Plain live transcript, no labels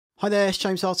Hi there, it's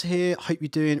James Arthur here. Hope you're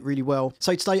doing really well.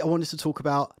 So today I wanted to talk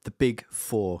about the big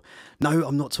four. No,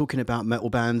 I'm not talking about metal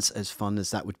bands, as fun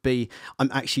as that would be. I'm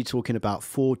actually talking about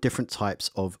 4 different types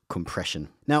of compression.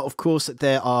 Now, of course,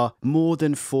 there are more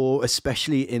than 4,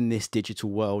 especially in this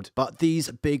digital world, but these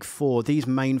big 4, these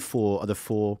main 4 are the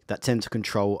 4 that tend to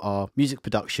control our music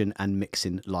production and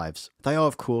mixing lives. They are,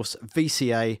 of course,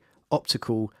 VCA,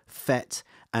 Optical, FET,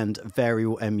 and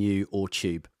Variable MU or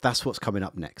Tube. That's what's coming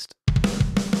up next.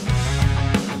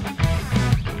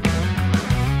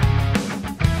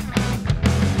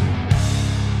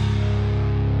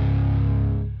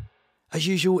 As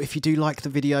usual, if you do like the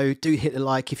video, do hit the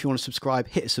like. If you want to subscribe,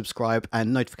 hit the subscribe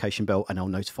and notification bell, and I'll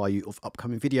notify you of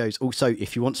upcoming videos. Also,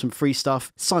 if you want some free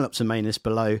stuff, sign up to the main list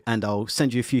below, and I'll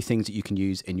send you a few things that you can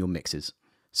use in your mixes.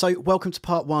 So welcome to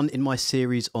part 1 in my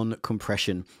series on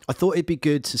compression. I thought it'd be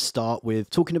good to start with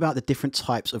talking about the different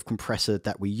types of compressor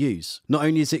that we use. Not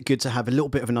only is it good to have a little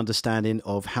bit of an understanding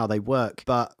of how they work,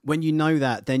 but when you know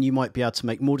that, then you might be able to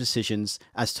make more decisions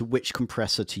as to which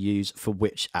compressor to use for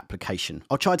which application.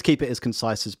 I'll try to keep it as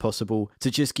concise as possible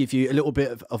to just give you a little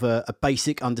bit of a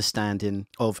basic understanding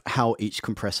of how each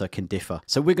compressor can differ.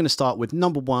 So we're going to start with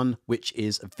number 1, which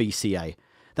is VCA.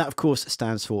 That, of course,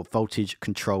 stands for Voltage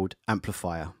Controlled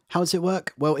Amplifier. How does it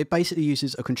work? Well, it basically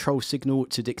uses a control signal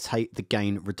to dictate the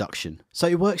gain reduction. So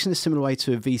it works in a similar way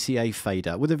to a VCA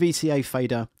fader. With a VCA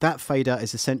fader, that fader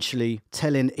is essentially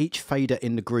telling each fader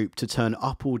in the group to turn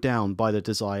up or down by the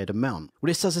desired amount. Well,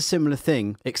 this does a similar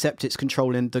thing, except it's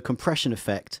controlling the compression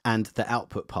effect and the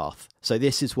output path. So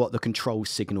this is what the control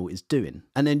signal is doing.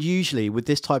 And then usually with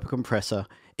this type of compressor,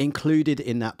 included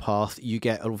in that path, you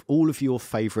get all of your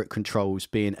favorite controls,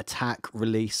 being attack,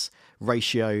 release,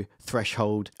 ratio,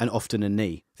 threshold, and often a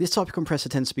knee. This type of compressor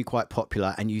tends to be quite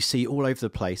popular and you see all over the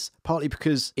place, partly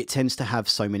because it tends to have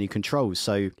so many controls,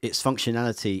 so its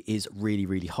functionality is really,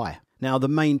 really high. Now, the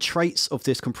main traits of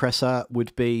this compressor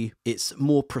would be its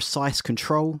more precise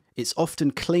control, it's often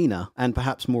cleaner and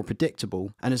perhaps more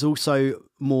predictable, and is also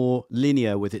more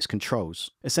linear with its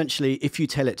controls. Essentially, if you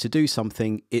tell it to do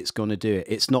something, it's going to do it.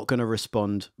 It's not going to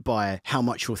respond by how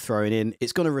much you're throwing in.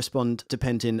 It's going to respond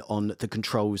depending on the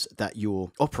controls that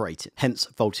you're operating, hence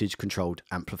voltage controlled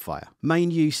amplifier.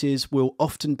 Main uses will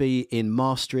often be in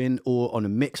mastering or on a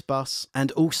mix bus,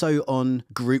 and also on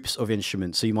groups of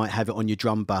instruments. So you might have it on your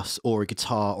drum bus or a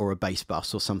guitar or a bass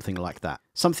bus or something like that.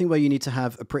 Something where you need to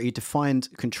have a pretty defined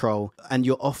control and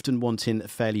you're often wanting a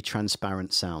fairly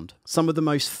transparent sound. Some of the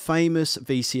most famous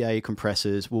VCA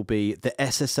compressors will be the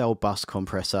SSL bus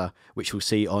compressor, which we'll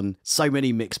see on so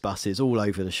many mix buses all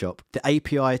over the shop, the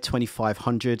API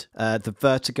 2500, the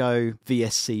Vertigo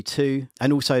VSC2,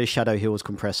 and also the Shadow Hills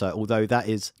compressor, although that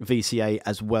is VCA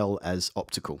as well as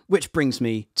optical. Which brings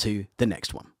me to the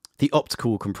next one, the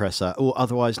optical compressor, or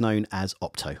otherwise known as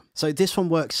Opto. So this one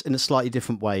works in a slightly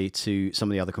different way to some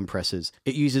of the other compressors.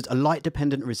 It uses a light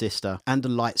dependent resistor and a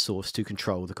light source to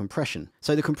control the compression.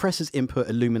 So the compressor's input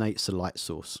illuminates the light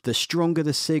source. The stronger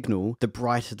the signal, the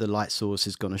brighter the light source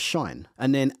is going to shine.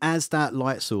 And then as that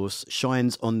light source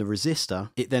shines on the resistor,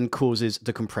 it then causes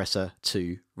the compressor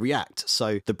to react.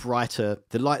 So the brighter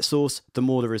the light source, the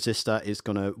more the resistor is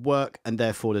going to work, and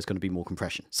therefore there's going to be more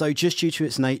compression. So just due to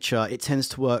its nature, it tends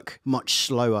to work much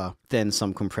slower than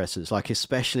some compressors, like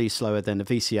especially slower than a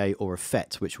VCA or a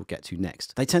FET, which we'll get to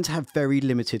next. They tend to have very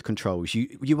limited controls.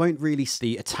 You won't really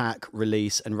see attack,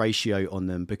 release, and ratio on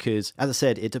them because, as I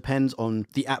said, it depends on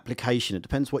the application. It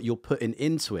depends what you're putting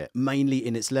into it, mainly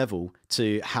in its level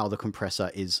to how the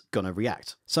compressor is going to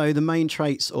react. So the main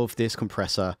traits of this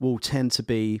compressor will tend to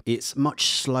be it's much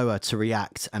slower to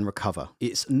react and recover.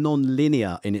 It's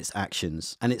non-linear in its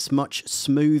actions, and it's much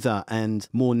smoother and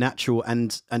more natural,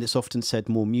 and it's often said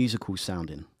more musical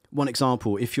sounding. One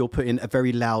example, if you're putting a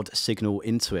very loud signal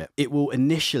into it, it will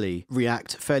initially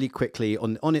react fairly quickly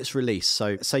on its release.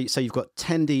 So say you've got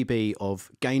 10 dB of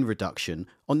gain reduction.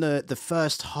 On the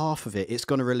first half of it, it's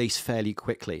going to release fairly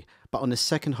quickly, but on the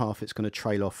second half, it's going to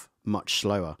trail off much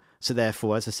slower. So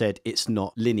therefore, as I said, it's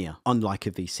not linear, unlike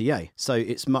a VCA. So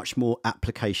it's much more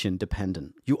application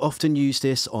dependent. You often use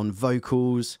this on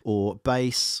vocals or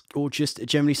bass, or just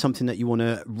generally something that you want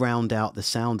to round out the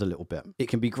sound a little bit. It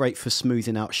can be great for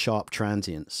smoothing out sharp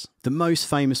transients. The most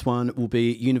famous one will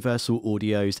be Universal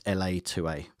Audio's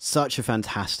LA2A. Such a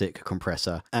fantastic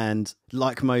compressor, and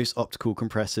like most optical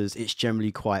compressors, it's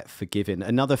generally quite forgiving.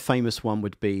 Another famous one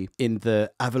would be in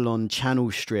the Avalon channel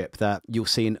strip that you'll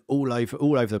see in all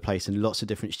over the place in lots of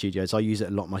different studios. I use it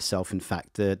a lot myself, in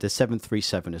fact. The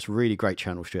 737 is a really great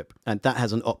channel strip, and that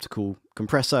has an optical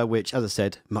compressor, which, as I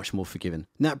said, much more forgiving.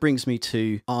 And that brings me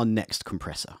to our next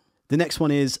compressor. The next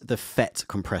one is the FET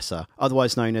compressor,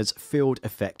 otherwise known as Field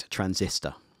Effect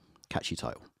Transistor. Catchy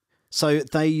title. So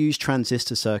they use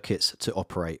transistor circuits to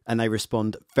operate, and they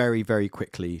respond very, very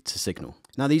quickly to signal.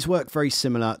 Now, these work very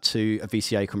similar to a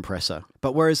VCA compressor,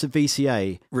 but whereas the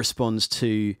VCA responds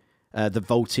to the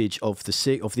voltage of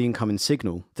the incoming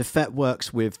signal, the FET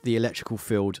works with the electrical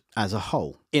field as a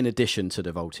whole, in addition to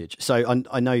the voltage. So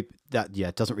I know that, yeah,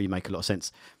 it doesn't really make a lot of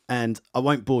sense. And I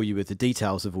won't bore you with the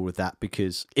details of all of that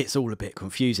because it's all a bit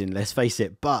confusing, let's face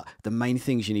it. But the main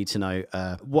things you need to know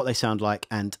are what they sound like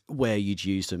and where you'd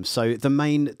use them. So the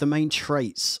main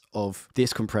traits of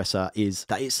this compressor is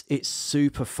that it's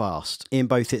super fast in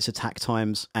both its attack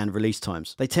times and release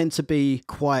times. They tend to be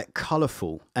quite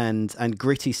colourful and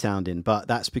gritty sounding, but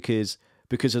that's because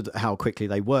of how quickly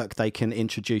they work, they can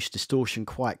introduce distortion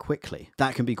quite quickly.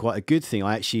 That can be quite a good thing.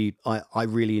 I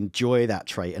really enjoy that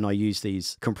trait, and I use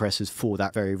these compressors for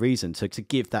that very reason, to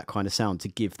give that kind of sound, to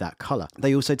give that color.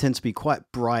 They also tend to be quite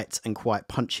bright and quite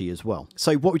punchy as well.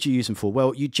 So what would you use them for?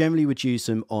 Well, you generally would use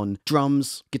them on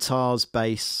drums, guitars,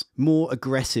 bass, more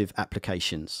aggressive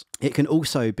applications. It can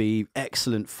also be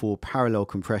excellent for parallel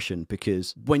compression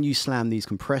because when you slam these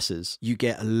compressors, you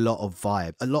get a lot of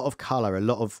vibe, a lot of color, a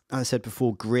lot of, as I said before,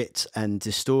 grit and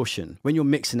distortion. When you're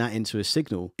mixing that into a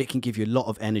signal, it can give you a lot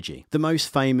of energy. The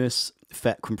most famous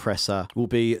FET compressor will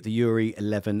be the Uri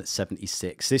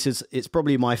 1176. It's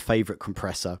probably my favorite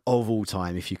compressor of all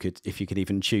time, if you could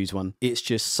even choose one. It's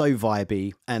just so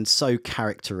vibey and so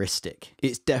characteristic.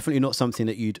 It's definitely not something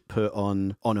that you'd put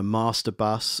on a master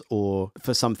bus or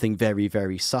for something very,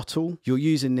 very subtle. You're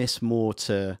using this more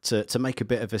to make a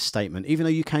bit of a statement, even though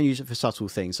you can use it for subtle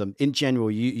things. In general,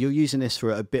 you're using this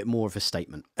for a bit more of a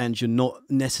statement, and you're not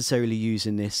necessarily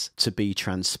using this to be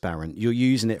transparent. You're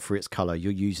using it for its color.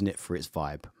 You're using it for its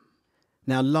vibe.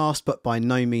 Now, last but by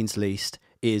no means least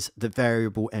is the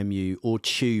variable MU or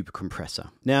tube compressor.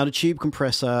 Now, the tube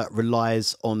compressor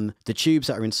relies on the tubes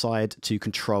that are inside to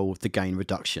control the gain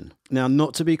reduction. Now,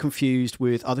 not to be confused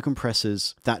with other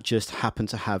compressors that just happen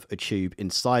to have a tube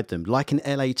inside them. Like an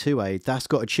LA2A, that's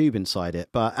got a tube inside it.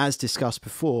 But as discussed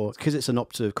before, because it's an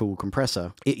optical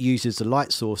compressor, it uses the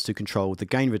light source to control the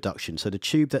gain reduction. So the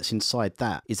tube that's inside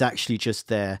that is actually just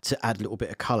there to add a little bit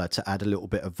of color, to add a little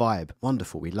bit of vibe.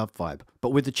 Wonderful, we love vibe. But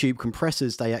with the tube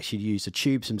compressors, they actually use the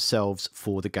tubes themselves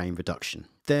for the gain reduction.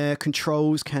 Their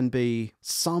controls can be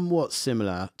somewhat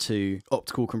similar to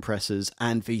optical compressors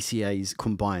and VCAs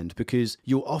combined, because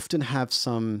you'll often have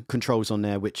some controls on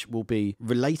there which will be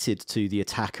related to the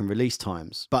attack and release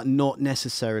times, but not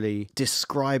necessarily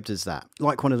described as that.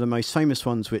 Like one of the most famous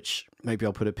ones, which maybe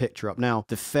I'll put a picture up now,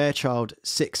 the Fairchild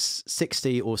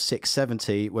 660 or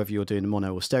 670, whether you're doing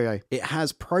mono or stereo, it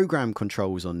has program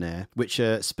controls on there, which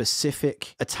are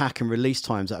specific attack and release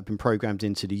times that have been programmed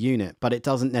into the unit, but it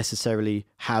doesn't necessarily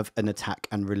have an attack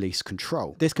and release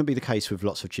control. This can be the case with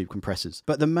lots of tube compressors,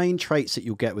 but the main traits that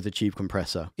you'll get with a tube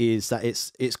compressor is that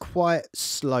it's quite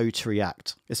slow to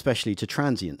react, especially to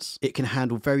transients. It can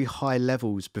handle very high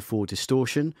levels before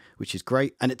distortion, which is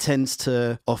great, and it tends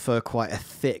to offer quite a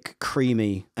thick,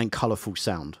 creamy and colourful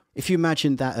sound. If you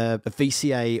imagine that a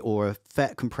VCA or a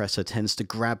FET compressor tends to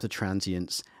grab the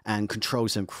transients and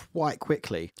controls them quite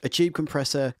quickly, a tube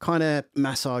compressor kind of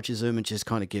massages them and just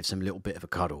kind of gives them a little bit of a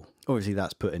cuddle. Obviously,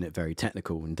 that's putting it very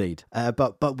technical indeed.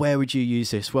 But where would you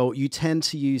use this? Well, you tend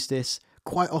to use this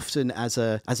quite often as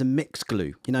a mixed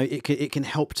glue. You know, it can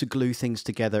help to glue things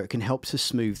together. It can help to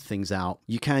smooth things out.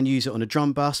 You can use it on a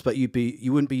drum bus, but you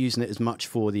wouldn't be using it as much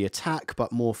for the attack,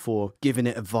 but more for giving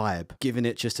it a vibe, giving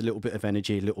it just a little bit of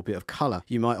energy, a little bit of color.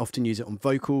 You might often use it on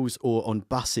vocals or on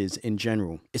buses in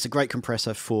general. It's a great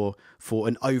compressor for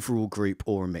an overall group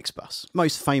or a mixed bus.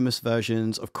 Most famous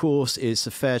versions, of course, is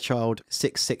the Fairchild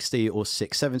 660 or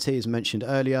 670, as mentioned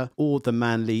earlier, or the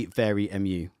Manley Vari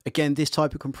MU. Again, this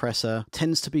type of compressor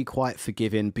tends to be quite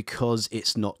forgiving because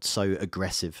it's not so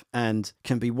aggressive and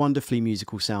can be wonderfully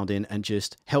musical sounding and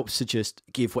just helps to just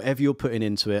give whatever you're putting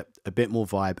into it a bit more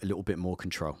vibe, a little bit more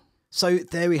control. So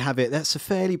there we have it. That's a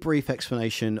fairly brief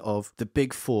explanation of the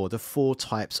big four, the four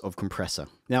types of compressor.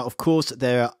 Now, of course,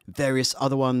 there are various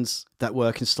other ones that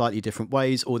work in slightly different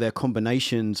ways, or they're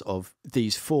combinations of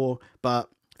these four, but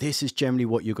this is generally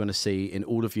what you're going to see in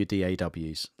all of your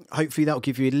DAWs. Hopefully that'll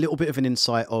give you a little bit of an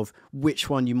insight of which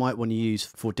one you might want to use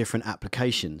for different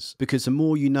applications, because the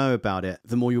more you know about it,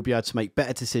 the more you'll be able to make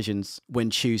better decisions when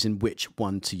choosing which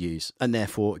one to use, and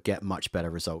therefore get much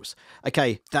better results.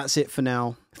 Okay, that's it for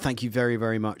now. Thank you very,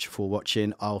 very much for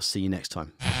watching. I'll see you next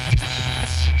time.